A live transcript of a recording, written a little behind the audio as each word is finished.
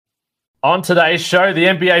On today's show, the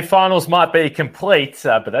NBA Finals might be complete,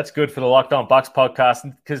 but that's good for the Locked On Bucks podcast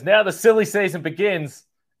because now the silly season begins,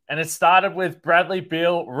 and it started with Bradley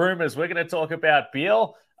Beal rumors. We're going to talk about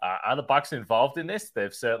Beal. Are the Bucks involved in this?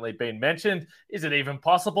 They've certainly been mentioned. Is it even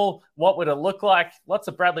possible? What would it look like? Lots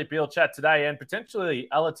of Bradley Beal chat today, and potentially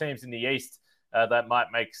other teams in the East that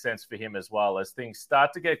might make sense for him as well as things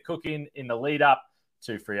start to get cooking in the lead up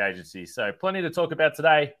to free agency. So plenty to talk about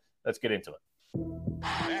today. Let's get into it.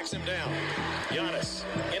 Backs him down. Giannis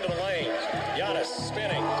into the lane. Giannis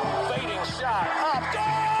spinning. Fading shot. Up.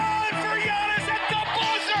 Good for Giannis at the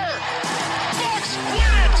buzzer. Bucks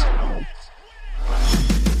win it.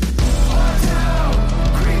 Our town,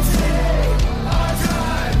 Green City, our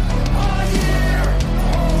time, our year,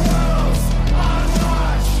 whole world's on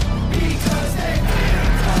watch because they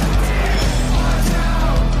can't come in. Our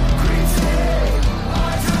town, Green City,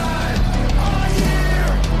 our time, our year,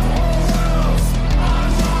 whole world's on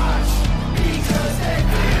watch because they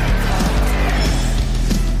can't come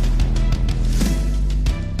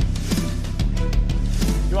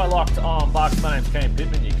in. You are locked on Bucks. My name's Kane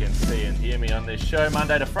Pittman. You can see and hear me on this show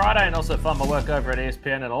Monday to Friday, and also find my work over at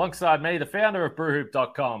ESPN. And alongside me, the founder of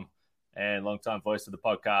brewhoop.com and longtime voice of the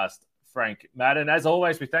podcast, Frank Madden. As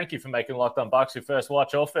always, we thank you for making Locked on Bucks your first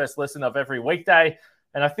watch or first listen of every weekday.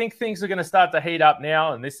 And I think things are going to start to heat up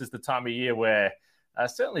now, and this is the time of year where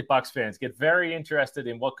certainly Bucks fans get very interested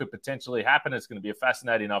in what could potentially happen. It's going to be a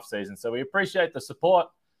fascinating offseason. So we appreciate the support.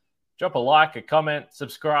 Drop a like, a comment,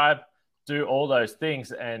 subscribe, do all those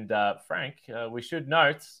things. And Frank, we should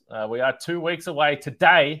note we are 2 weeks away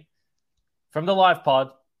today from the live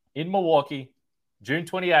pod in Milwaukee, June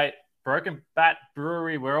 28th, Broken Bat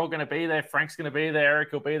Brewery. We're all going to be there. Frank's going to be there.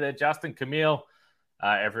 Eric will be there. Justin, Camille,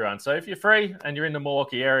 everyone. So if you're free and you're in the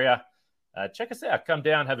Milwaukee area, check us out. Come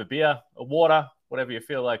down, have a beer, a water, whatever you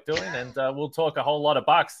feel like doing, and we'll talk a whole lot of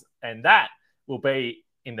Bucks. And that will be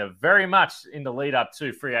very much in the lead up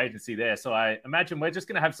to free agency there. So I imagine we're just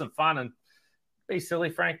going to have some fun and be silly,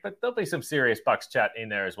 Frank, but there'll be some serious Bucks chat in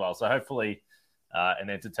there as well. So hopefully an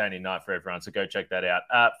entertaining night for everyone. So go check that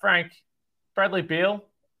out. Frank, Bradley Beal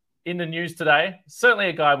in the news today. Certainly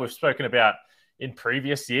a guy we've spoken about in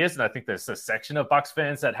previous years. And I think there's a section of Bucks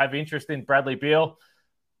fans that have interest in Bradley Beal.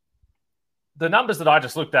 The numbers that I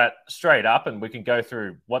just looked at straight up, and we can go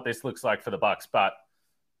through what this looks like for the Bucks, but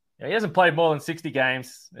he hasn't played more than 60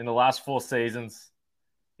 games in the last 4 seasons.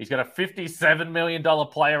 He's got a $57 million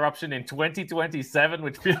player option in 2027,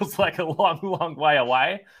 which feels like a long, long way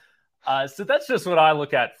away. So that's just what I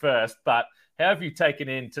look at first. But how have you taken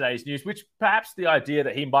in today's news, which perhaps the idea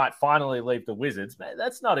that he might finally leave the Wizards, man,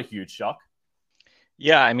 that's not a huge shock.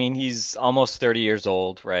 Yeah, I mean, he's almost 30 years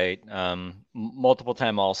old, right?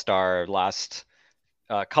 Multiple-time All-Star. Last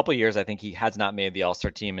couple of years, I think he has not made the All-Star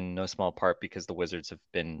team in no small part because the Wizards have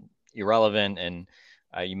been irrelevant. And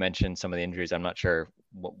you mentioned some of the injuries. I'm not sure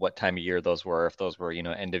what time of year those were, if those were,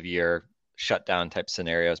 end of year shutdown type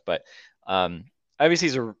scenarios. But obviously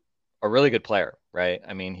he's a really good player, right?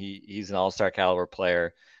 I mean, he's an all-star caliber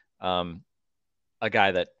player, a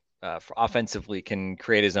guy that offensively can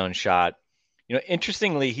create his own shot.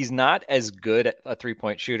 Interestingly, he's not as good at a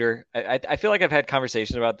three-point shooter. I feel like I've had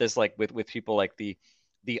conversations about this, like with people like the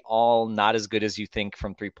all not as good as you think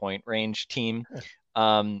from three-point range team.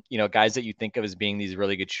 Guys that you think of as being these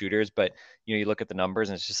really good shooters, but you look at the numbers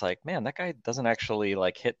and it's just like, man, that guy doesn't actually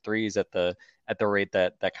like hit threes at the rate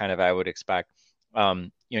that kind of I would expect.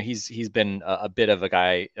 He's been a bit of a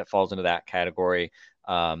guy that falls into that category.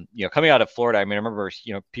 Coming out of Florida, I mean, I remember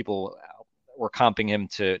people were comping him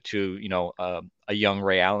to a young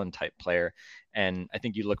Ray Allen type player, and I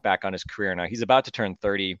think you look back on his career now, he's about to turn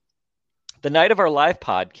 30. The night of our live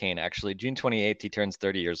pod, Kane, actually, June 28th, he turns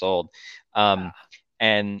 30 years old.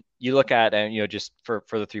 And you look at, just for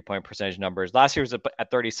the 3-point percentage numbers, last year was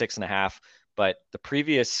at 36.5, but the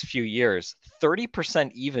previous few years,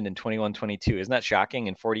 30% even in 21-22. Isn't that shocking?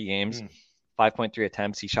 In 40 games, 5.3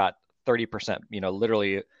 attempts, he shot 30%,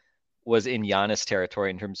 literally was in Giannis territory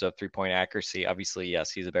in terms of 3-point accuracy. Obviously, yes,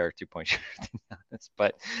 he's a better 2-point shooter than Giannis,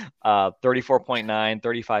 but 34.9,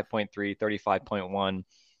 35.3, 35.1.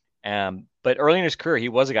 But early in his career, he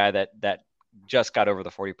was a guy that just got over the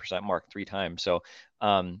 40% mark 3 times. So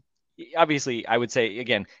obviously, I would say,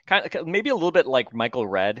 again, kind of maybe a little bit like Michael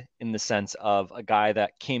Redd in the sense of a guy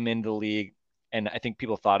that came into the league, and I think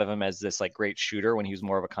people thought of him as this like great shooter when he was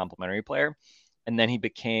more of a complementary player. And then he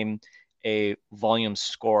became a volume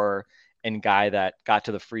scorer and guy that got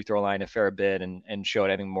to the free throw line a fair bit and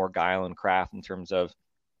showed, I think, more guile and craft in terms of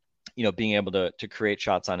being able to create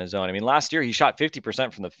shots on his own. I mean, last year he shot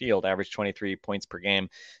 50% from the field, averaged 23 points per game.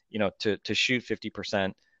 To shoot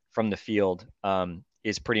 50% from the field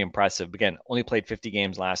is pretty impressive. Again, only played 50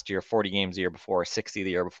 games last year, 40 games the year before, 60 the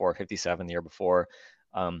year before, 57 the year before.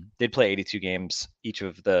 Did play 82 games each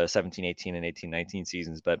of the 17-18 and 18-19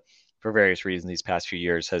 seasons, but for various reasons these past few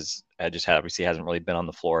years has just obviously hasn't really been on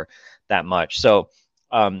the floor that much. So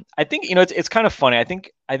I think it's kind of funny. I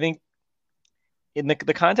think in the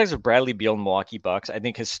context of Bradley Beal and Milwaukee Bucks, I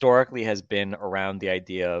think historically has been around the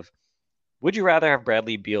idea of, would you rather have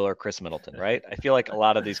Bradley Beal or Chris Middleton, right? I feel like a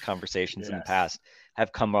lot of these conversations in the past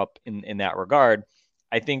have come up in that regard.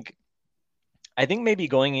 I think maybe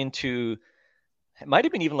going into, it might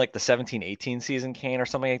have been even like the 17-18 season, Kane, or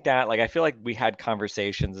something like that. Like, I feel like we had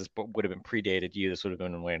conversations, this would have been predated you. This would have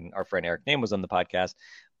been when our friend Eric Name was on the podcast,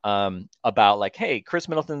 about like, hey, Chris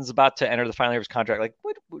Middleton's about to enter the final year of his contract. Like,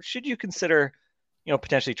 what should you consider,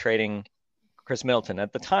 potentially trading Chris Middleton?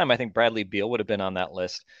 At the time, I think Bradley Beal would have been on that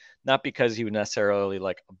list, not because he was necessarily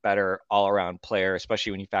like a better all-around player,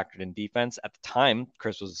 especially when you factored in defense. At the time,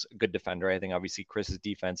 Chris was a good defender. I think obviously Chris's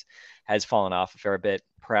defense has fallen off a fair bit,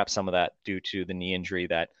 perhaps some of that due to the knee injury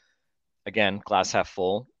that, again, glass half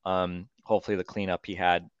full. Hopefully the cleanup he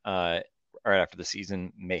had right after the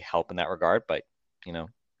season may help in that regard, but I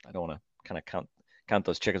don't want to kind of count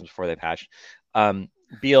those chickens before they've hatched.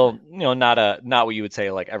 Beal, not what you would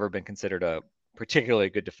say like ever been considered a particularly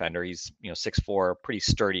good defender. He's 6'4", pretty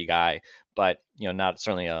sturdy guy, but not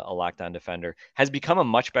certainly a lockdown defender. Has become a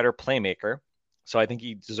much better playmaker, so I think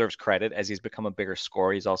he deserves credit as he's become a bigger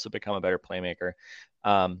scorer. He's also become a better playmaker.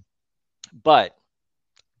 But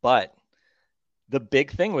the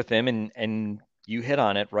big thing with him, and you hit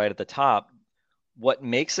on it right at the top, what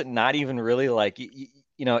makes it not even really like,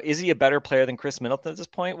 is he a better player than Chris Middleton at this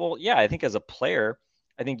point? Well, yeah, I think as a player,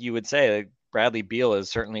 I think you would say like Bradley Beal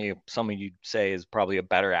is certainly someone you'd say is probably a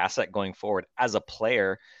better asset going forward as a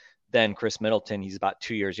player than Chris Middleton. He's about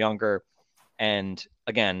 2 years younger, and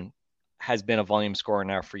again, has been a volume scorer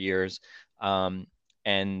now for years. Again,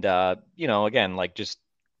 like just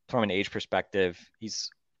from an age perspective,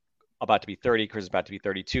 he's about to be 30. Chris is about to be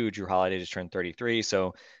 32. Drew Holiday just turned 33.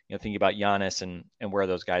 So, thinking about Giannis and where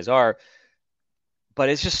those guys are, but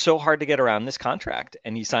it's just so hard to get around this contract.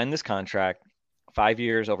 And he signed this contract, 5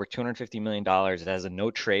 years, over $250 million. It has a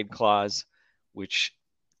no trade clause, which,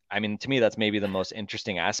 I mean, to me, that's maybe the most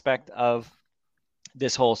interesting aspect of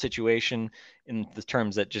this whole situation, in the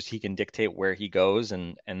terms that just he can dictate where he goes.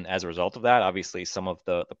 And as a result of that, obviously some of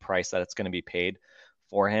the price that it's going to be paid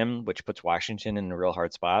for him, which puts Washington in a real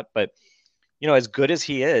hard spot. But, as good as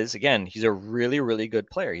he is, again, he's a really, really good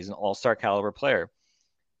player. He's an all-star caliber player.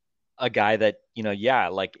 A guy that,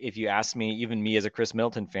 like if you ask me, even me as a Chris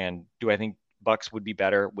Middleton fan, do I think Bucks would be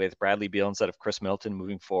better with Bradley Beal instead of Chris Middleton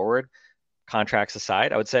moving forward, contracts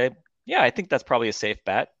aside? I would say, yeah, I think that's probably a safe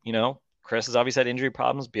bet. Chris has obviously had injury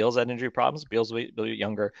problems. Beal's had injury problems. Beal's a little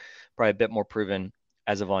younger, probably a bit more proven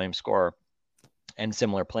as a volume scorer and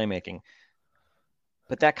similar playmaking.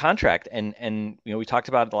 But that contract, and we talked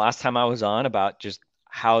about it the last time I was on, about just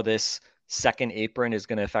how this second apron is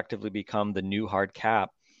going to effectively become the new hard cap.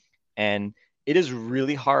 And it is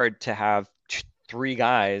really hard to have three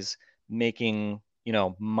guys making,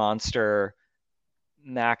 monster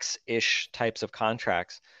max-ish types of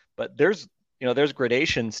contracts. But there's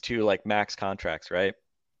gradations to like max contracts, right?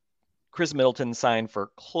 Chris Middleton signed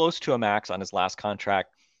for close to a max on his last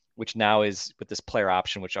contract, which now is with this player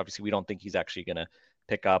option, which obviously we don't think he's actually going to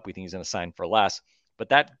pick up. We think he's going to sign for less, but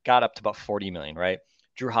that got up to about 40 million, right?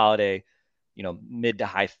 Drew Holiday, mid to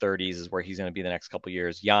high 30s is where he's going to be the next couple of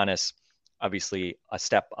years. Giannis, obviously a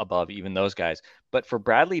step above even those guys. But for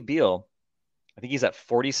Bradley Beal, I think he's at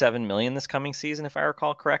 47 million this coming season, if I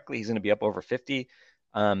recall correctly. He's going to be up over 50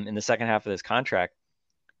 in the second half of this contract.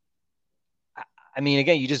 I mean,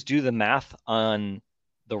 again, you just do the math on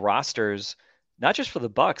the rosters, not just for the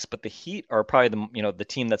Bucks, but the Heat are probably the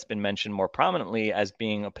team that's been mentioned more prominently as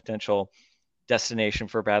being a potential destination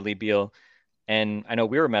for Bradley Beal. And I know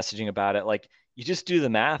we were messaging about it. Like, you just do the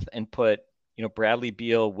math and put, Bradley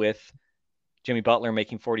Beal with Jimmy Butler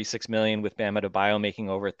making 46 million, with Bam Adebayo making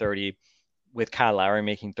over 30, with Kyle Lowry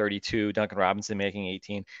making 32, Duncan Robinson making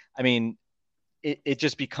 18. I mean, it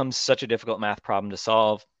just becomes such a difficult math problem to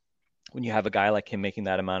solve when you have a guy like him making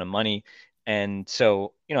that amount of money. And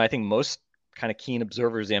so, I think most kind of keen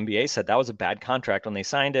observers, the NBA said that was a bad contract when they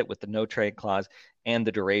signed it, with the no trade clause and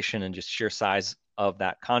the duration and just sheer size of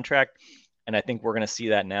that contract. And I think we're going to see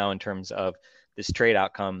that now in terms of this trade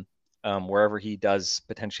outcome, wherever he does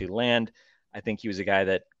potentially land. I think he was a guy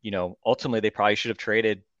that, ultimately they probably should have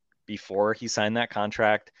traded before he signed that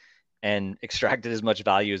contract and extracted as much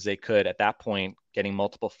value as they could at that point, getting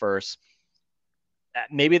multiple firsts.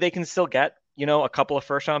 Maybe they can still get, a couple of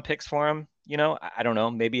first round picks for him. I don't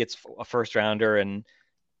know, maybe it's a first rounder and,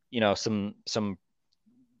 some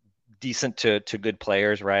decent to good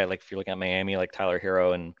players, right? Like if you're looking at Miami, like Tyler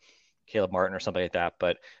Hero and Caleb Martin or something like that.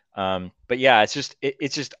 But yeah,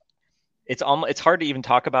 it's hard to even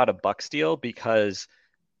talk about a Bucks deal because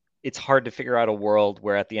it's hard to figure out a world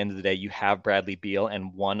where at the end of the day you have Bradley Beal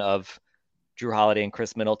and one of Drew Holiday and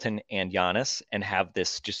Chris Middleton and Giannis, and have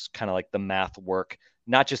this just kind of like the math work,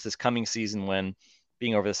 not just this coming season when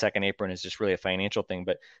being over the second apron is just really a financial thing,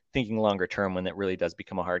 but thinking longer term when it really does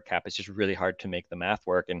become a hard cap, it's just really hard to make the math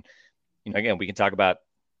work. And, again, we can talk about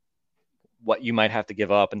what you might have to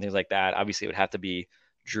give up and things like that. Obviously, it would have to be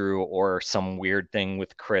Drew or some weird thing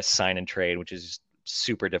with Chris sign and trade, which is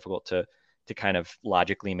super difficult to kind of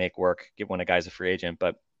logically make work when a guy's a free agent.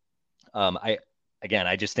 But I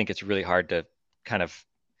just think it's really hard to kind of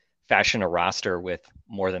fashion a roster with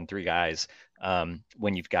more than three guys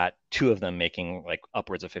when you've got two of them making like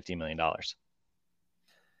upwards of $50 million.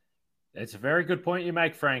 It's a very good point you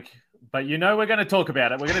make, Frank. But we're going to talk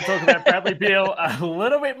about it. We're going to talk about Bradley Beal a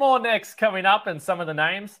little bit more next coming up, and some of the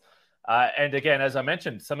names. And again, as I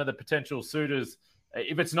mentioned, some of the potential suitors,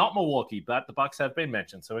 if it's not Milwaukee, but the Bucks have been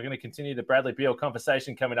mentioned. So we're going to continue the Bradley Beal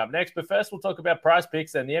conversation coming up next. But first, we'll talk about Prize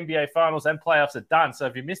Picks, and the NBA Finals and playoffs are done. So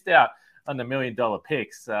if you missed out on the $1 million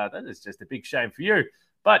picks, that is just a big shame for you.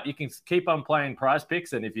 But you can keep on playing Prize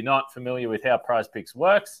Picks, and if you're not familiar with how Prize Picks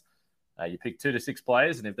works, you pick 2 to 6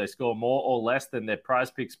 players, and if they score more or less than their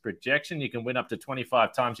Prize Picks projection, you can win up to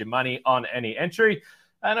 25 times your money on any entry.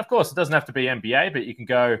 And of course, it doesn't have to be NBA, but you can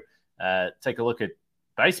go take a look at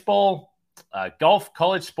baseball, golf,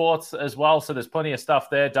 college sports as well. So there's plenty of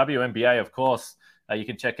stuff there. WNBA, of course, you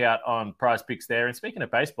can check out on Prize Picks there. And speaking of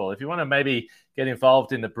baseball, if you want to maybe get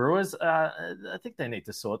involved in the Brewers, I think they need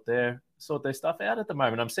to sort their stuff out at the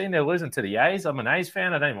moment. I'm seeing they're losing to the A's. I'm an A's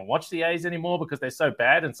fan. I don't even watch the A's anymore because they're so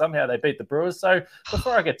bad, and somehow they beat the Brewers. So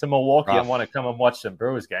before I get to Milwaukee and want to come and watch some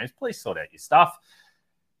Brewers games, please sort out your stuff.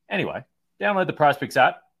 Anyway, download the Prize Picks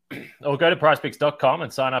app or go to prizepicks.com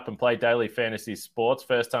and sign up and play daily fantasy sports.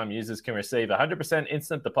 First-time users can receive 100%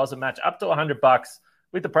 instant deposit match up to $100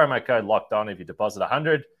 with the promo code Locked On. If you deposit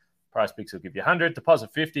 100, Prize Picks will give you 100.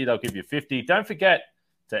 Deposit 50, they'll give you 50. Don't forget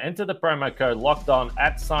to enter the promo code Locked On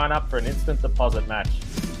at sign up for an instant deposit match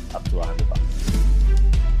up to $100.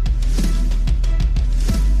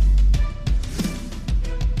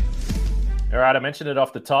 All right, I mentioned it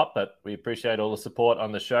off the top, but we appreciate all the support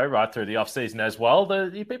on the show right through the offseason as well.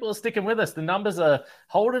 You people are sticking with us. The numbers are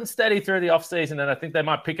holding steady through the offseason, and I think they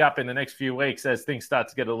might pick up in the next few weeks as things start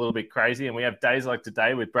to get a little bit crazy, and we have days like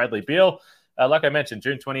today with Bradley Beal. Like I mentioned,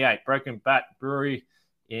 June 28th, Broken Bat Brewery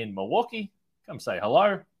in Milwaukee. Come say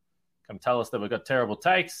hello. Come tell us that we've got terrible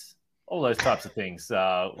takes. All those types of things.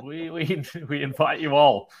 We invite you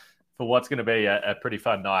all for what's going to be a pretty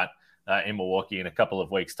fun night in Milwaukee in a couple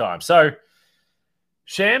of weeks' time. So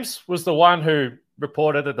Shams was the one who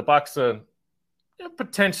reported that the Bucks are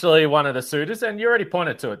potentially one of the suitors, and you already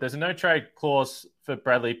pointed to it. There's a no-trade clause for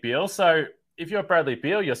Bradley Beal. So if you're Bradley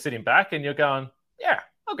Beal, you're sitting back and you're going, yeah,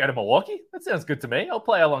 I'll go to Milwaukee. That sounds good to me. I'll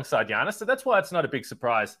play alongside Giannis. So that's why it's not a big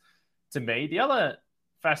surprise to me. The other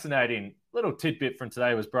fascinating little tidbit from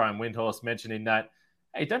today was Brian Windhorst mentioning that,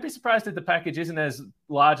 hey, don't be surprised if the package isn't as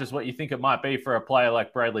large as what you think it might be for a player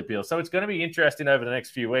like Bradley Beal. So it's going to be interesting over the next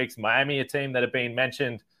few weeks. Miami, a team that have been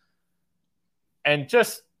mentioned. And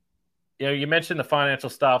just, you mentioned the financial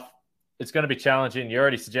stuff. It's going to be challenging. You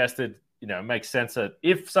already suggested, it makes sense that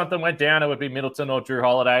if something went down, it would be Middleton or Drew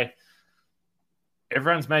Holiday.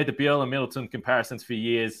 Everyone's made the Beal and Middleton comparisons for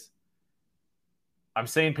years. I'm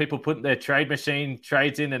seeing people putting their trade machine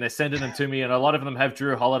trades in and they're sending them to me, and a lot of them have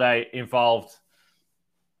Drew Holiday involved.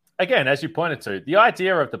 Again, as you pointed to, the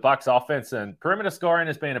idea of the Bucks offense and perimeter scoring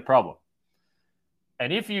has been a problem.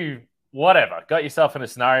 And if you, got yourself in a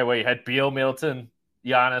scenario where you had Beal, Middleton,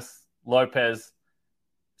 Giannis, Lopez,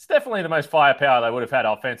 it's definitely the most firepower they would have had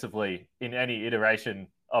offensively in any iteration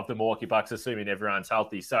of the Milwaukee Bucks, assuming everyone's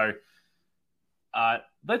healthy. So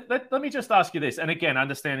let me just ask you this. And again,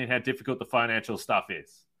 understanding how difficult the financial stuff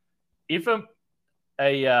is. If a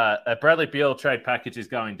Bradley Beal trade package is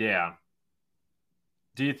going down,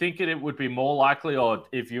 do you think it would be more likely, or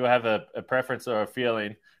if you have a preference or a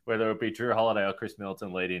feeling, whether it be Drew Holiday or Chris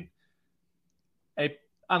Middleton leading, a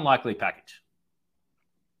unlikely package?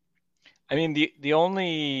 I mean, the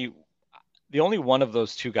only one of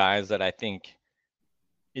those two guys that I think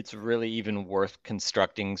it's really even worth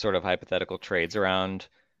constructing sort of hypothetical trades around,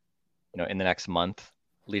 in the next month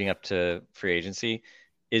leading up to free agency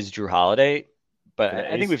is Drew Holiday. But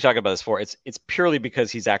I think we've talked about this before. It's purely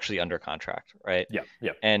because he's actually under contract, right?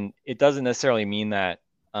 Yeah. And it doesn't necessarily mean that,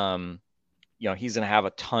 he's going to have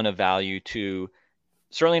a ton of value to,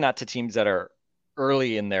 certainly not to teams that are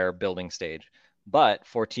early in their building stage, but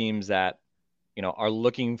for teams that, are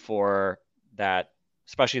looking for that,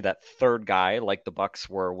 especially that third guy, like the Bucks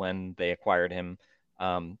were when they acquired him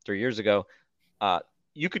 3 years ago.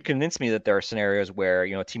 You could convince me that there are scenarios where,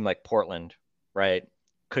 a team like Portland, right,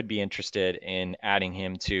 could be interested in adding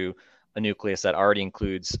him to a nucleus that already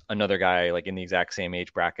includes another guy like in the exact same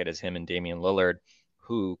age bracket as him and Damian Lillard,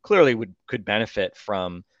 who clearly could benefit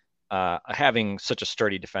from having such a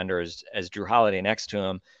sturdy defender as Drew Holiday next to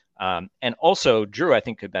him. And also Drew, I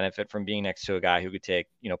think, could benefit from being next to a guy who could take,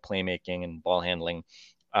 playmaking and ball handling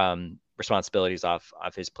responsibilities off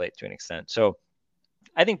his plate to an extent. So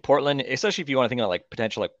I think Portland, especially if you want to think about like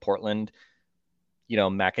potential like Portland,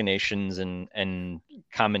 machinations and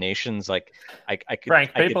combinations, like I could.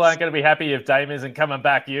 Frank, people aren't going to be happy if Dame isn't coming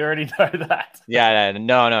back. You already know that. Yeah,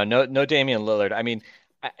 no Damian Lillard. I mean,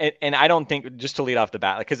 and I don't think, just to lead off the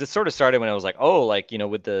bat, because it sort of started when I was like, oh, like,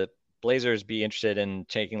 would the Blazers be interested in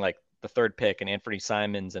taking like the third pick and Anthony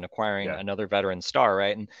Simons and acquiring another veteran star,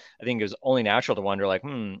 right? And I think it was only natural to wonder, like,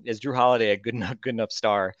 is Drew Holiday a good enough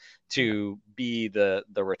star to be the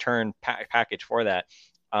return package for that?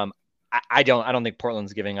 I don't think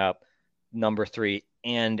Portland's giving up number 3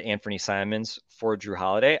 and Anthony Simons for Drew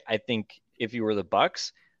Holiday. I think if you were the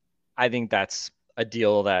Bucks, I think that's a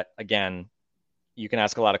deal that, again, you can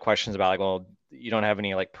ask a lot of questions about, like, well, you don't have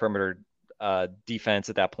any like perimeter defense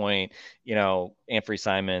at that point, Anthony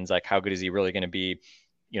Simons, like, how good is he really going to be,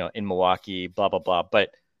 in Milwaukee, blah, blah, blah.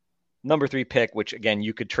 But number 3 pick, which again,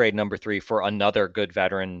 you could trade number 3 for another good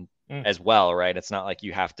veteran as well, right? It's not like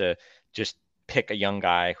you have to just pick a young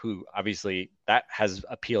guy who, obviously, that has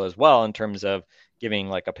appeal as well in terms of giving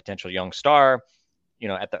like a potential young star,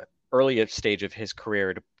 at the earliest stage of his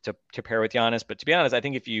career to pair with Giannis. But to be honest, I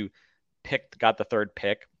think if you got the third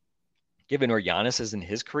pick, given where Giannis is in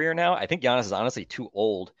his career now, I think Giannis is honestly too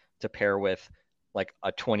old to pair with like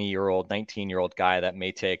a 20-year-old, 19-year-old guy that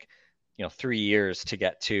may take, 3 years to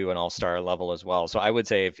get to an all-star level as well. So I would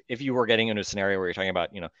say if you were getting into a scenario where you're talking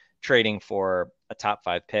about, trading for a top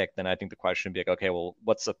 5 pick, then I think the question would be like, okay, well,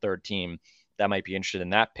 what's the third team that might be interested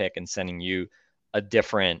in that pick and sending you a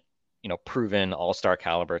different, proven all-star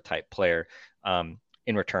caliber type player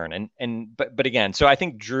in return. But again, so I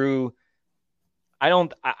think Drew,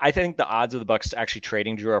 I think the odds of the Bucks actually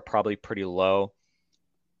trading Drew are probably pretty low.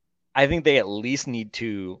 I think they at least need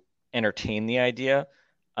to entertain the idea,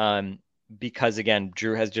 because again,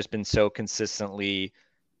 Drew has just been so consistently,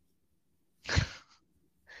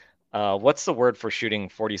 what's the word for shooting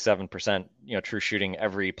 47%, true shooting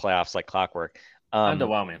every playoffs like clockwork?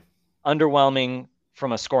 Underwhelming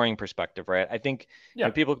from a scoring perspective, right? I think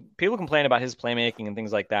people complain about his playmaking and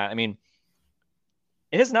things like that. I mean,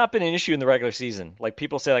 it has not been an issue in the regular season. Like,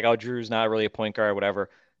 people say like, oh, Drew's not really a point guard or whatever.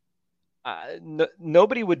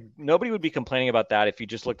 Nobody would be complaining about that if you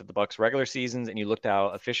just looked at the Bucks regular seasons and you looked how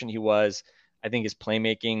efficient he was. I think his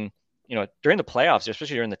playmaking, during the playoffs,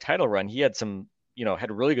 especially during the title run, he had some,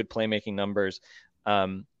 had really good playmaking numbers.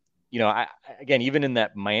 Again, even in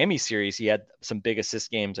that Miami series, he had some big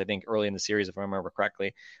assist games, I think, early in the series, if I remember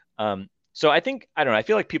correctly. So I think, I don't know, I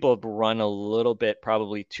feel like people have run a little bit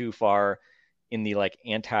probably too far in the like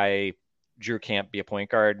anti-Drew can't be a point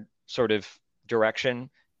guard sort of direction,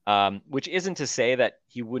 which isn't to say that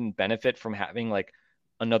he wouldn't benefit from having like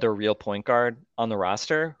another real point guard on the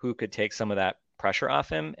roster who could take some of that pressure off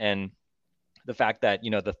him. And the fact that,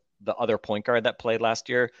 the other point guard that played last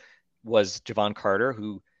year was Javon Carter,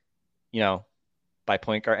 who, by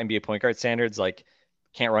NBA point guard standards, like,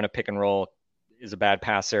 can't run a pick and roll, is a bad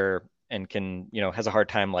passer, and can, has a hard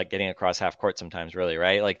time like getting across half court sometimes, really,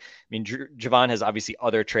 right? Like, I mean, Javon has obviously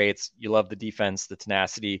other traits. You love the defense, the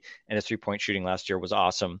tenacity, and his 3-point shooting last year was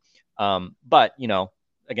awesome. But,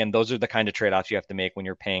 again, those are the kind of trade-offs you have to make when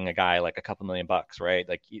you're paying a guy like a couple $1 million, right?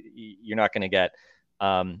 Like, you're not going to get,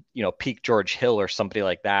 peak George Hill or somebody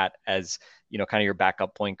like that as, kind of your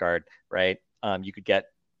backup point guard, right? You could get,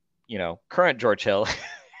 current George Hill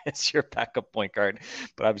as your backup point guard,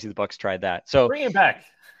 but obviously the Bucks tried that. So bring him back.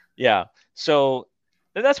 Yeah. So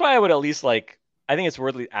that's why I would at least I think it's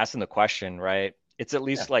worth asking the question, right? It's at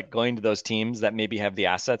least like going to those teams that maybe have the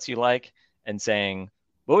assets you like and saying,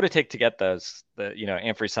 what would it take to get those,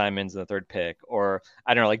 Anthony Simons in the third pick, or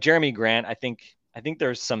I don't know, like Jeremy Grant. I think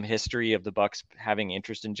there's some history of the Bucks having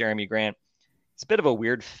interest in Jeremy Grant. It's a bit of a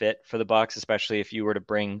weird fit for the Bucks, especially if you were to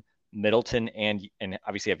bring Middleton and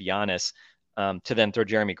obviously have Giannis, to then throw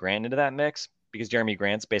Jeremy Grant into that mix, because Jeremy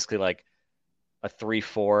Grant's basically like a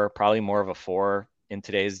 3-4, probably more of a 4 in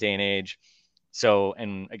today's day and age. So,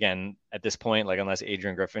 and again, at this point, like, unless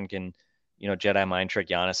Adrian Griffin can, Jedi mind trick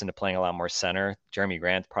Giannis into playing a lot more center. Jeremy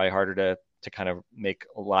Grant's probably harder to kind of make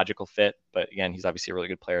a logical fit, but again, he's obviously a really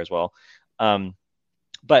good player as well.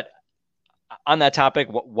 But on that topic,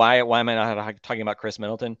 why am I not talking about Chris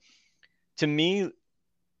Middleton? To me,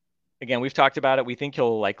 again, we've talked about it. We think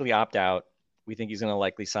he'll likely opt out. We think he's going to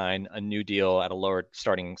likely sign a new deal at a lower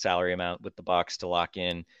starting salary amount with the Bucks to lock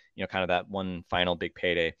in, kind of that one final big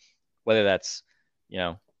payday, whether that's,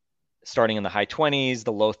 starting in the high 20s,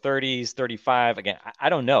 the low 30s, 35. Again, I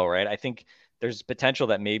don't know, right? I think there's potential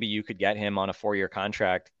that maybe you could get him on a 4-year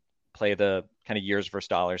contract, play the kind of years versus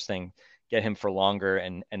dollars thing, get him for longer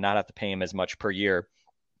and not have to pay him as much per year.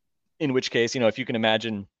 In which case, if you can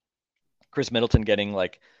imagine Chris Middleton getting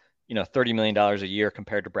like, $30 million a year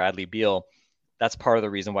compared to Bradley Beal, that's part of the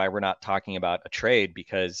reason why we're not talking about a trade,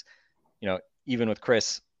 because, even with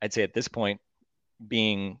Chris, I'd say at this point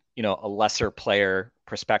being, a lesser player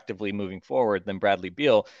prospectively moving forward than Bradley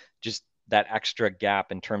Beal, just that extra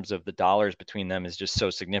gap in terms of the dollars between them is just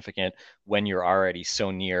so significant when you're already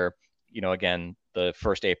so near, again, the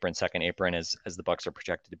first apron, second apron as the Bucks are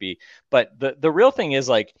projected to be. But the real thing is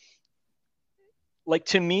like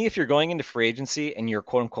to me, if you're going into free agency and your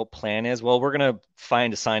quote unquote plan is, well, we're going to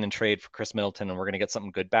find a sign and trade for Chris Middleton and we're going to get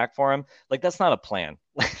something good back for him. Like, that's not a plan.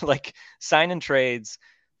 Like, sign and trades.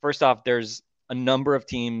 First off, there's a number of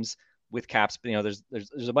teams with caps. There's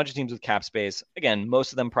a bunch of teams with cap space. Again,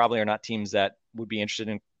 most of them probably are not teams that would be interested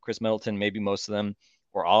in Chris Middleton. Maybe most of them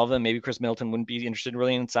or all of them, maybe Chris Middleton wouldn't be interested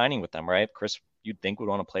really in signing with them, right? Chris, you'd think, would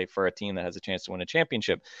want to play for a team that has a chance to win a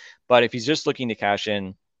championship. But if he's just looking to cash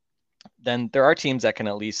in, then there are teams that can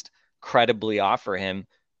at least credibly offer him,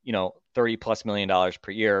 $30+ million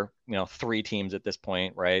per year, 3 teams at this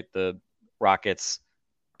point, right? The Rockets,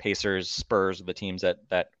 Pacers, Spurs are the teams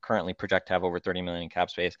that currently project to have over 30 million in cap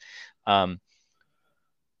space.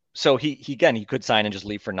 So he could sign and just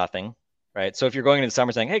leave for nothing, right? So if you're going into the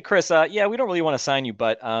summer saying, hey, Chris, we don't really want to sign you,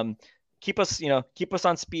 but keep us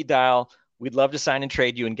on speed dial. We'd love to sign and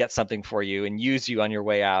trade you and get something for you and use you on your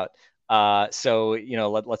way out. So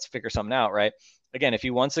let's figure something out, right? Again, if he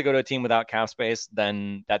wants to go to a team without cap space,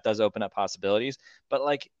 then that does open up possibilities. But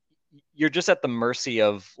like, you're just at the mercy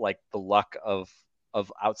of like the luck of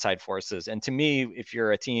outside forces. And to me, if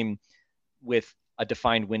you're a team with a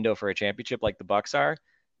defined window for a championship like the Bucks are,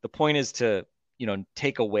 the point is to,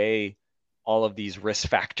 take away all of these risk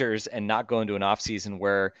factors and not go into an offseason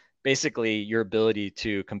where basically your ability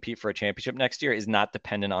to compete for a championship next year is not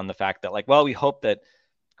dependent on the fact that, like, well, we hope that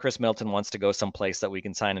Chris Middleton wants to go someplace that we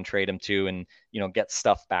can sign and trade him to and, get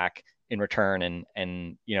stuff back in return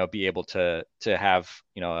and be able to have,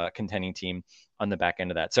 a contending team on the back end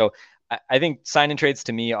of that. So I think sign and trades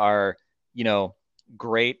to me are,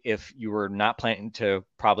 great if you were not planning to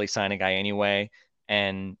probably sign a guy anyway,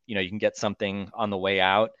 and, you can get something on the way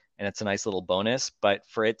out and it's a nice little bonus. But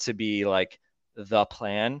for it to be like the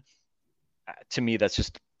plan, to me, that's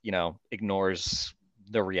just, ignores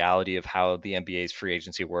the reality of how the NBA's free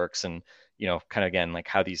agency works. And, kind of, again, like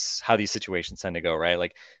how these situations tend to go, right?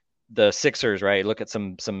 Like the Sixers, right? Look at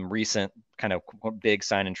some recent kind of big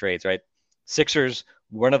sign and trades, right? Sixers,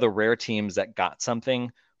 one of the rare teams that got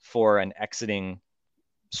something for an exiting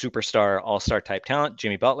superstar, all-star type talent,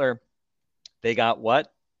 Jimmy Butler. They got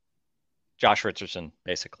what? Josh Richardson,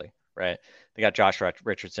 basically, right? They got Josh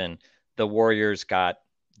Richardson. The Warriors got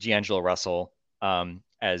D'Angelo Russell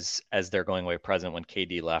as their going away present when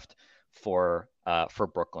KD left for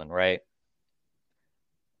Brooklyn, right?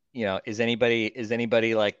 Is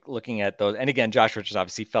anybody like looking at those? And again, Josh Richardson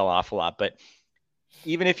obviously fell off a lot, but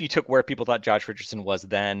even if you took where people thought Josh Richardson was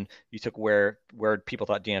then, you took where people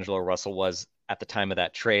thought D'Angelo Russell was at the time of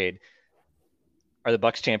that trade, are the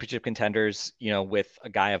Bucks championship contenders, with a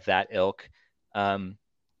guy of that ilk?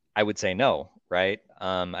 I would say no, right?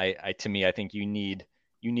 To me, I think you need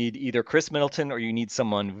either Chris Middleton or you need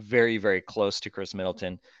someone very, very close to Chris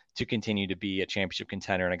Middleton to continue to be a championship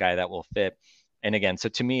contender and a guy that will fit. And again, so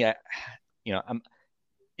to me,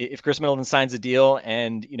 if Chris Middleton signs a deal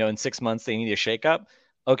and, in 6 months they need a shakeup,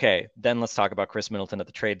 okay, then let's talk about Chris Middleton at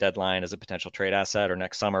the trade deadline as a potential trade asset or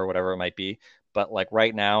next summer, whatever it might be. But like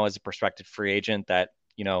right now, as a prospective free agent, that,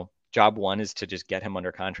 job one is to just get him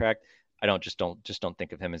under contract. I don't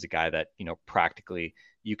think of him as a guy that, practically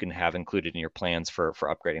you can have included in your plans for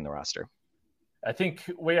upgrading the roster. I think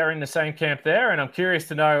we are in the same camp there, and I'm curious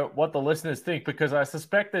to know what the listeners think, because I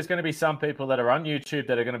suspect there's going to be some people that are on YouTube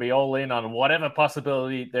that are going to be all in on whatever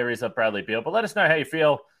possibility there is of Bradley Beal. But let us know how you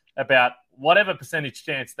feel about whatever percentage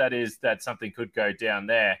chance that is that something could go down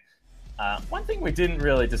there. One thing we didn't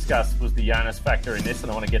really discuss was the Giannis factor in this,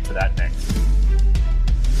 and I want to get to that next.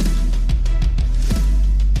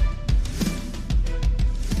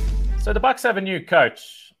 So So the Bucks have a new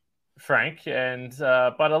coach, Frank, and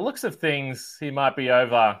by the looks of things, he might be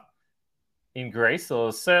over in Greece,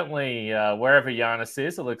 or certainly wherever Giannis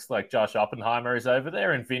is. It looks like Josh Oppenheimer is over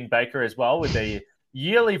there, and Vin Baker as well, with a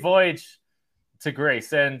yearly voyage to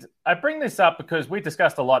Greece. And I bring this up because we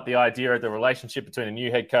discussed a lot the idea of the relationship between a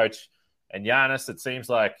new head coach and Giannis. It seems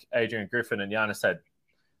like Adrian Griffin and Giannis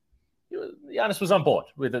was on board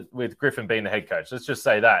with Griffin being the head coach. Let's just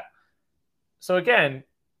say that. So again,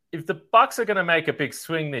 if the Bucks are going to make a big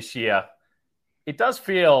swing this year, it does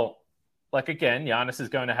feel like, again, Giannis is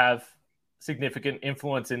going to have significant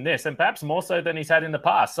influence in this, and perhaps more so than he's had in the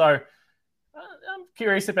past. So I'm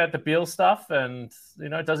curious about the Beal stuff, and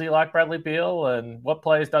does he like Bradley Beal, and what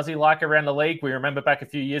players does he like around the league? We remember back a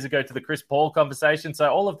few years ago to the Chris Paul conversation.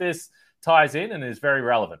 So all of this ties in and is very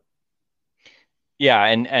relevant. Yeah,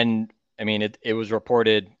 and I mean it was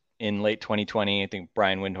reported in late 2020. I think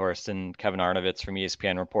Brian Windhorst and Kevin Arnovitz from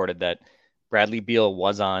ESPN reported that Bradley Beal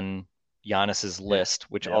was on Giannis's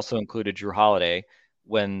list, which also included Jrue Holiday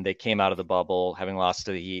when they came out of the bubble, having lost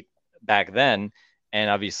to the Heat back then.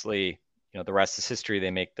 And obviously, the rest is history.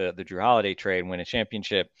 They make the Jrue Holiday trade, win a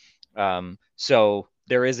championship. So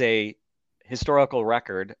there is a historical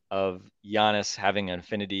record of Giannis having an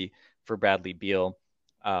affinity for Bradley Beal.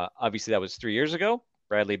 Obviously, that was 3 years ago.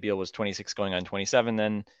 Bradley Beal was 26 going on 27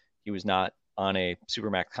 then. He was not on a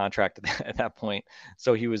Supermax contract at that point.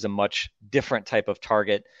 So he was a much different type of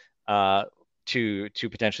target to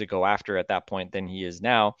potentially go after at that point than he is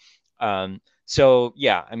now. So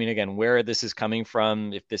yeah, I mean, again, where this is coming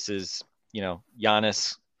from, if this is,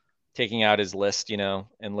 Giannis taking out his list,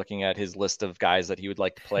 and looking at his list of guys that he would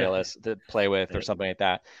like to play with or something like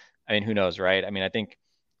that. I mean, who knows, right? I mean, I think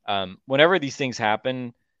whenever these things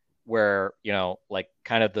happen where, like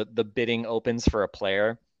kind of the bidding opens for a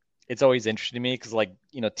player, it's always interesting to me because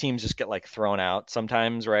teams just get thrown out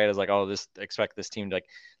sometimes, right? As expect this team to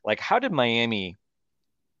like how did Miami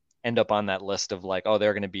end up on that list of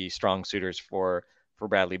they're going to be strong suitors for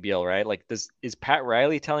Bradley Beal, right? Is Pat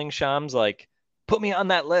Riley telling Shams put me on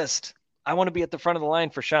that list? I want to be at the front of the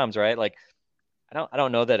line for Shams, right? I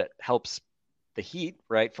don't know that it helps the Heat,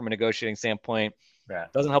 right, from a negotiating standpoint. Yeah.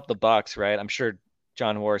 Doesn't help the Bucks, right? I'm sure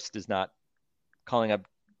John Horst is not calling up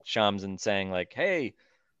Shams and saying hey,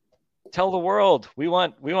 tell the world we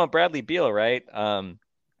want Bradley Beal, right?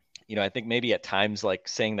 I think maybe at times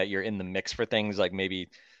saying that you're in the mix for things, maybe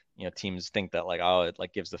teams think that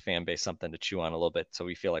it gives the fan base something to chew on a little bit, so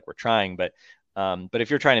we feel like we're trying. But if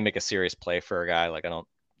you're trying to make a serious play for a guy, I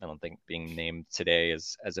don't think being named today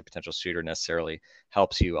as a potential suitor necessarily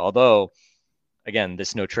helps you. Although, again,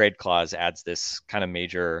 this no trade clause adds this kind of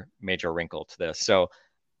major wrinkle to this. So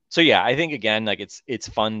yeah, I think again, it's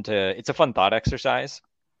a fun thought exercise.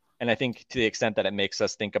 And I think to the extent that it makes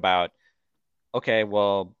us think about, okay,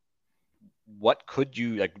 well, what could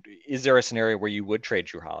you is there a scenario where you would trade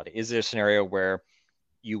Jrue Holiday? Is there a scenario where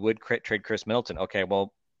you would trade Chris Middleton? Okay,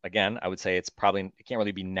 well, again, I would say it can't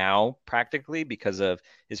really be now practically because of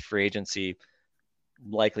his free agency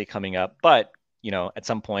likely coming up. But, at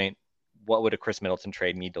some point, what would a Chris Middleton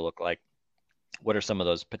trade need to look like? What are some of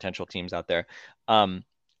those potential teams out there?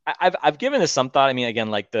 I've given this some thought. I mean,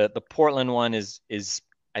 again, the Portland one is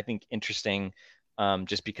I think interesting.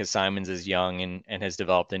 Just because Simons is young and has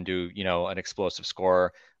developed into, an explosive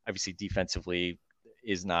scorer. Obviously, defensively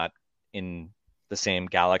is not in the same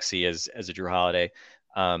galaxy as a Jrue Holiday.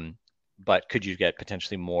 But could you get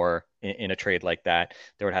potentially more in a trade like that?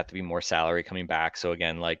 There would have to be more salary coming back. So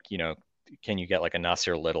again, can you get a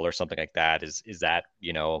Nasir Little or something like that? Is that,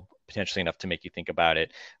 potentially enough to make you think about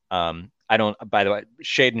it? I don't, by the way,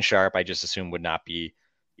 Shaedon Sharpe, I just assume would not be,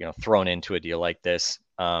 thrown into a deal like this.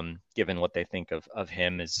 Given what they think of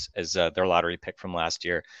him as their lottery pick from last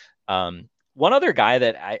year. One other guy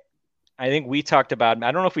that I think we talked about,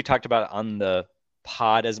 I don't know if we talked about it on the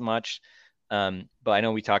pod as much, but I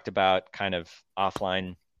know we talked about kind of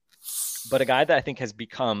offline, but a guy that I think has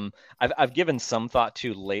become, I've given some thought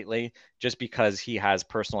to lately, just because he has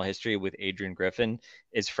personal history with Adrian Griffin,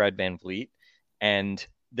 is Fred VanVleet. And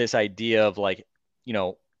this idea of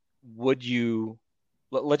would you,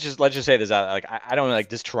 let's just say this out. I don't know,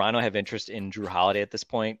 does Toronto have interest in Jrue Holiday at this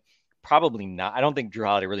point? Probably not. I don't think Jrue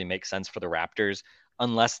Holiday really makes sense for the Raptors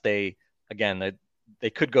unless they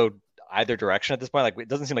could go either direction at this point. It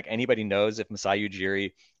doesn't seem like anybody knows if Masai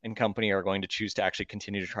Ujiri and company are going to choose to actually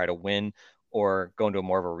continue to try to win or go into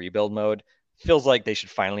more of a rebuild mode. Feels like they should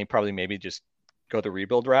finally probably maybe just go the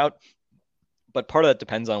rebuild route. But part of that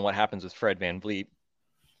depends on what happens with Fred VanVleet.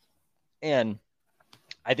 And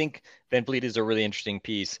I think VanVleet is a really interesting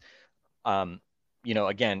piece.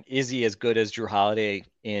 Again, is he as good as Jrue Holiday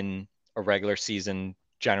in a regular season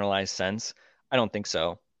generalized sense? I don't think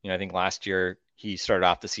so. I think last year he started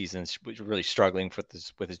off the season really struggling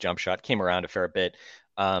with his jump shot, came around a fair bit.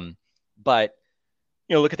 But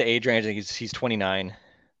look at the age range. I think he's 29.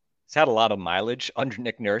 He's had a lot of mileage under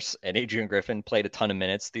Nick Nurse, and Adrian Griffin played a ton of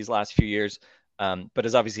minutes these last few years. But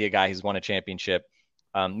is obviously a guy who's won a championship.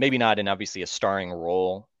 Maybe not in obviously a starring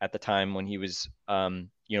role at the time when he was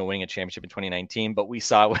winning a championship in 2019, but we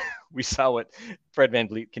saw what Fred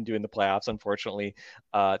VanVleet can do in the playoffs, unfortunately,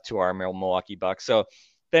 to our Milwaukee Bucks. So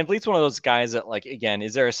VanVleet's one of those guys that, like, again,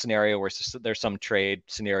 is there a scenario where there's some trade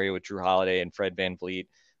scenario with Drew Holiday and Fred VanVleet,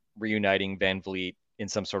 reuniting VanVleet in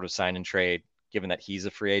some sort of sign and trade, given that he's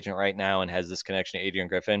a free agent right now and has this connection to Adrian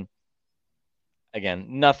Griffin? Again,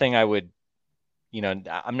 nothing I would,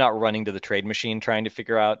 I'm not running to the trade machine trying to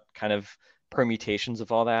figure out kind of permutations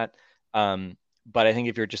of all that. But I think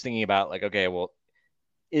if you're just thinking about, like, okay, well,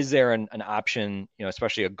 is there an option,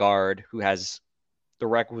 especially a guard who has the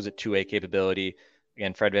requisite 2A capability?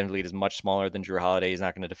 Again, Fred VanVleet is much smaller than Drew Holiday. He's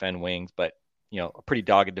not going to defend wings, but, a pretty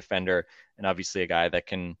dogged defender, and obviously a guy that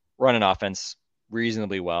can run an offense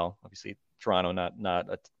reasonably well. Obviously, Toronto, not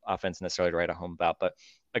an offense necessarily to write a home about, but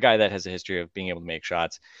a guy that has a history of being able to make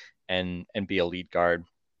shots and be a lead guard.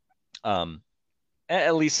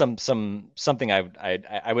 At least something I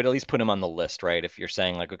would at least put him on the list, right? If you're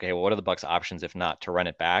saying, like, okay, well, what are the Bucks' options if not to run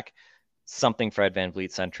it back? Something Fred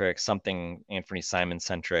VanVleet centric, something Anthony Simon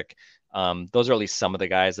centric. Those are at least some of the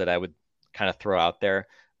guys that I would kind of throw out there.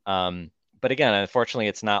 But again, unfortunately,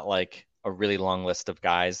 it's not like a really long list of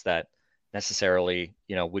guys that necessarily,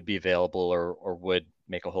 would be available or would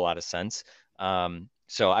make a whole lot of sense.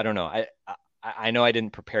 So I don't know. I know I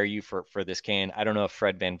didn't prepare you for this, Kane. I don't know if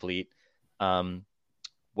Fred VanVleet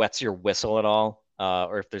wets your whistle at all,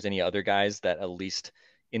 or if there's any other guys that, at least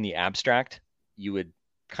in the abstract, you would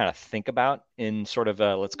kind of think about in sort of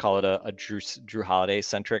a, let's call it a Drew Holiday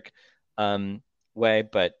centric way.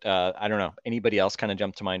 But I don't know. Anybody else kind of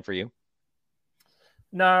jumped to mind for you?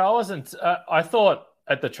 No, I wasn't. I thought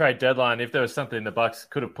at the trade deadline, if there was something the Bucks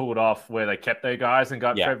could have pulled off where they kept their guys and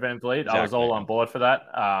got Fred VanVleet, exactly. I was all on board for that.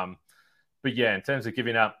 But yeah, in terms of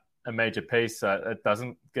giving up a major piece, it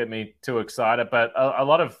doesn't get me too excited. But a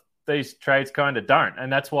lot of these trades kind of don't.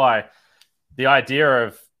 And that's why the idea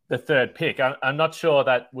of the third pick, I'm not sure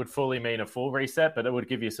that would fully mean a full reset, but it would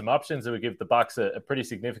give you some options. It would give the Bucks a pretty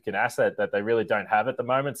significant asset that they really don't have at the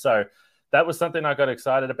moment. So that was something I got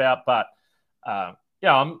excited about. But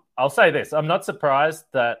I'll say this. I'm not surprised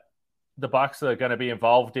that the Bucks are going to be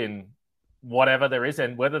involved in whatever there is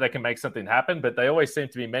and whether they can make something happen, but they always seem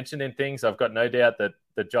to be mentioning things. I've got no doubt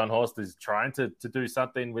that John Horst is trying to do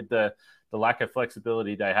something with the lack of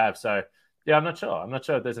flexibility they have. So, yeah, I'm not sure. I'm not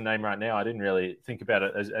sure if there's a name right now. I didn't really think about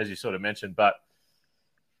it as you sort of mentioned. But,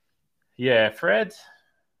 yeah, Fred,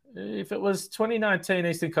 if it was 2019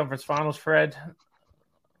 Eastern Conference Finals, Fred,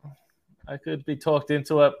 I could be talked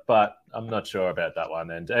into it, but I'm not sure about that one.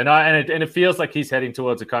 And it feels like he's heading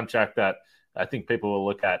towards a contract that I think people will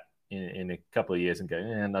look at in a couple of years and go,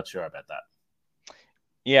 I'm not sure about that.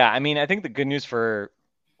 Yeah, I mean, I think the good news for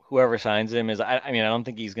whoever signs him is, I don't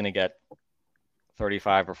think he's going to get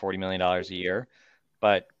 $35 or $40 million a year,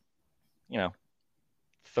 but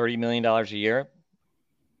 $30 million a year,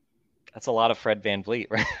 that's a lot of Fred VanVleet,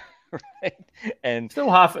 right? Right? And still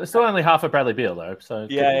only half of Bradley Beal though. So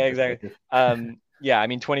yeah, exactly. Yeah, I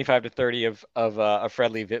mean, 25 to 30 of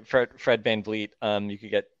Fred VanVleet. You could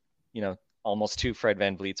get, almost two Fred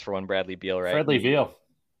VanVleets for one Bradley Beal, right? Bradley Beal.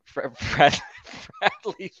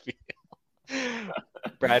 Bradley Beal.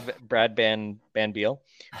 Brad Van Beal.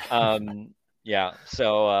 Yeah.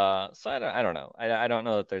 So I don't know. I don't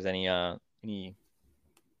know that there's any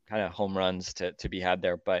kind of home runs to be had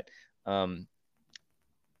there, but I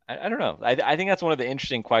don't know. I think that's one of the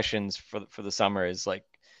interesting questions for the summer is, like,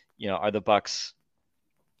 have the Bucks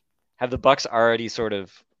already sort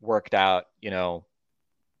of worked out,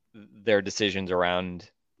 their decisions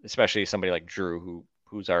around, especially somebody like Drew,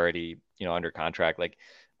 who's already, under contract, like,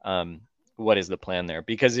 what is the plan there?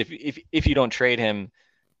 Because if you don't trade him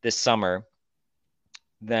this summer,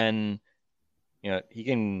 then, he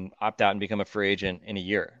can opt out and become a free agent in a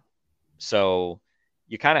year. So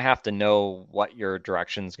you kind of have to know what your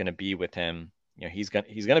direction is going to be with him. He's going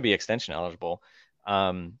to be extension eligible.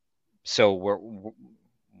 So what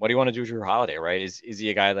do you want to do with Drew Holiday, right? Is he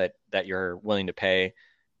a guy that you're willing to pay,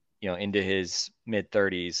 into his mid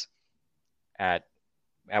 30s at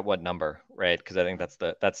what number, right? Because I think that's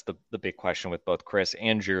the big question with both Chris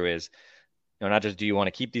and Drew is, not just do you want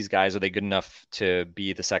to keep these guys, are they good enough to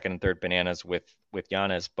be the second and third bananas with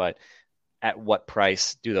Giannis, but at what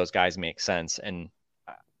price do those guys make sense? And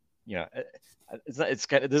this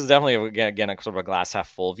is definitely again a sort of a glass half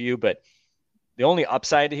full view, but the only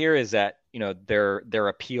upside here is that their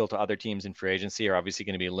appeal to other teams in free agency are obviously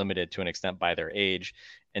going to be limited to an extent by their age,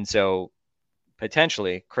 and so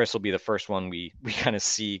potentially Chris will be the first one we kind of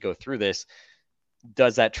see go through this.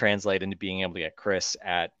 Does that translate into being able to get Chris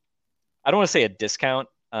at, I don't want to say a discount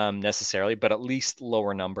necessarily, but at least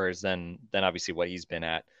lower numbers than obviously what he's been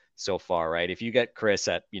at so far, right? If you get Chris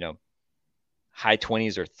at high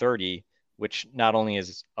 20s or 30, which not only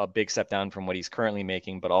is a big step down from what he's currently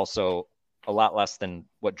making, but also a lot less than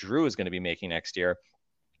what Drew is going to be making next year,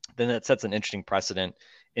 then that sets an interesting precedent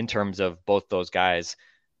in terms of both those guys,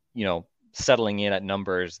 settling in at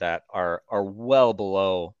numbers that are well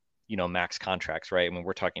below, max contracts, right? I mean,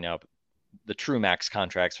 we're talking now the true max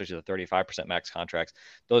contracts, especially the 35% max contracts.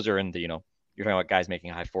 Those are in the, you're talking about guys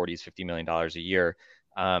making high 40s, $50 million a year.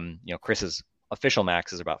 Chris's official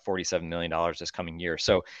max is about $47 million this coming year.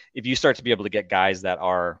 So if you start to be able to get guys that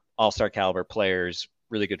are all-star caliber players,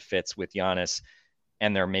 really good fits with Giannis,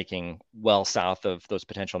 and they're making well south of those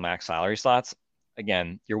potential max salary slots,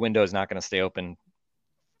 again, your window is not going to stay open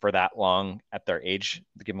for that long at their age,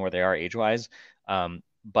 given where they are age-wise.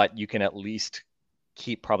 But you can at least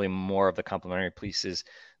keep probably more of the complementary pieces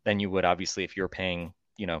than you would obviously if you're paying,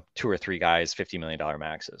 2 or 3 guys $50 million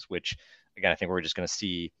maxes, which again, I think we're just going to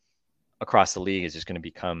see across the league is just going to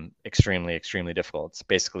become extremely, extremely difficult. It's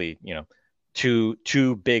basically, two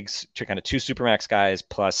supermax guys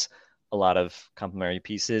plus a lot of complementary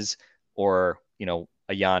pieces, or, a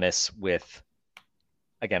Giannis with,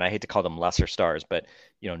 again, I hate to call them lesser stars, but,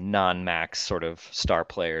 non-max sort of star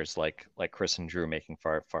players like Chris and Drew making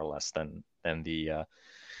far, far less than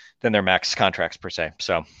their max contracts per se.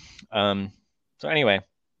 So anyway,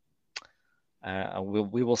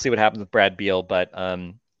 we will see what happens with Brad Beal, but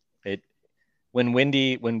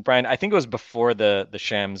when Brian, I think it was before the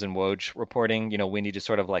Shams and Woj reporting, Windy just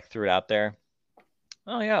sort of like threw it out there.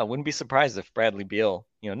 Oh yeah, I wouldn't be surprised if Bradley Beal,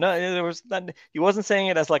 no, there was not, he wasn't saying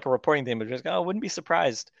it as like a reporting thing, but just, I wouldn't be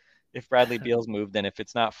surprised if Bradley Beal's moved, and if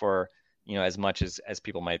it's not for, as much as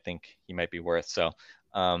people might think he might be worth. So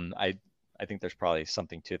I think there's probably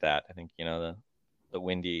something to that. I think, the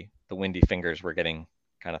windy fingers were getting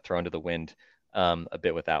kind of thrown to the wind a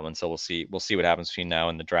bit with that one. So we'll see what happens between now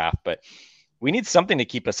and the draft, but we need something to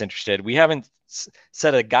keep us interested. We haven't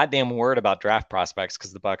said a goddamn word about draft prospects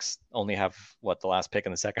because the Bucks only have the last pick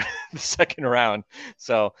in the second round.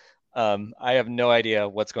 So I have no idea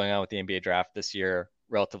what's going on with the NBA draft this year,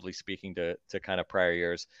 relatively speaking to kind of prior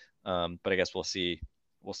years. But I guess we'll see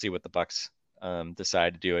what the Bucks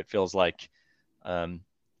decide to do. It feels like, I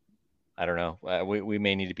don't know. We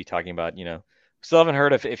may need to be talking about, still haven't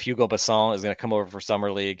heard if Hugo Basson is going to come over for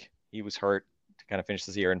summer league. He was hurt to kind of finish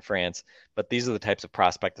this year in France, but these are the types of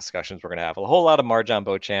prospect discussions we're going to have. A whole lot of Marjon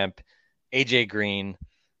Beauchamp, AJ Green,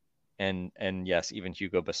 and yes, even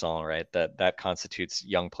Hugo Basson, right? That constitutes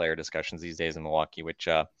young player discussions these days in Milwaukee, which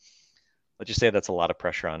let's just say that's a lot of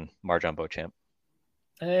pressure on Marjon Beauchamp.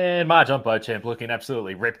 And Marjon Beauchamp looking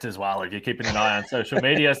absolutely ripped as well, if you're keeping an eye on social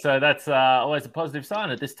media. So that's always a positive sign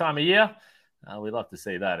at this time of year. We'd love to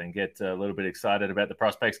see that and get a little bit excited about the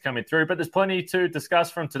prospects coming through. But there's plenty to discuss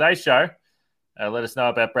from today's show. Let us know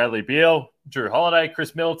about Bradley Beal, Drew Holiday,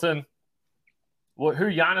 Chris Middleton, who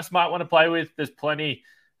Giannis might want to play with. There's plenty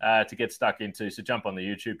to get stuck into. So jump on the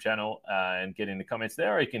YouTube channel and get in the comments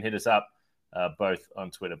there, or you can hit us up both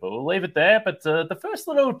on Twitter. But we'll leave it there. But the first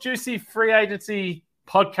little juicy free agency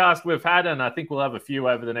podcast we've had, and I think we'll have a few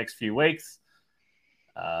over the next few weeks.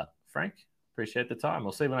 Frank, appreciate the time.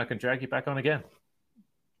 We'll see when I can drag you back on again.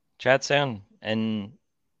 Chat soon. And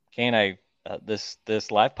Kane, this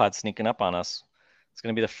live pod sneaking up on us. It's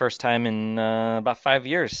going to be the first time in about 5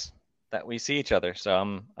 years that we see each other. So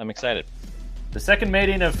I'm excited. The second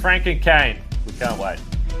meeting of Frank and Kane. We can't wait.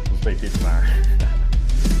 We'll speak to you tomorrow.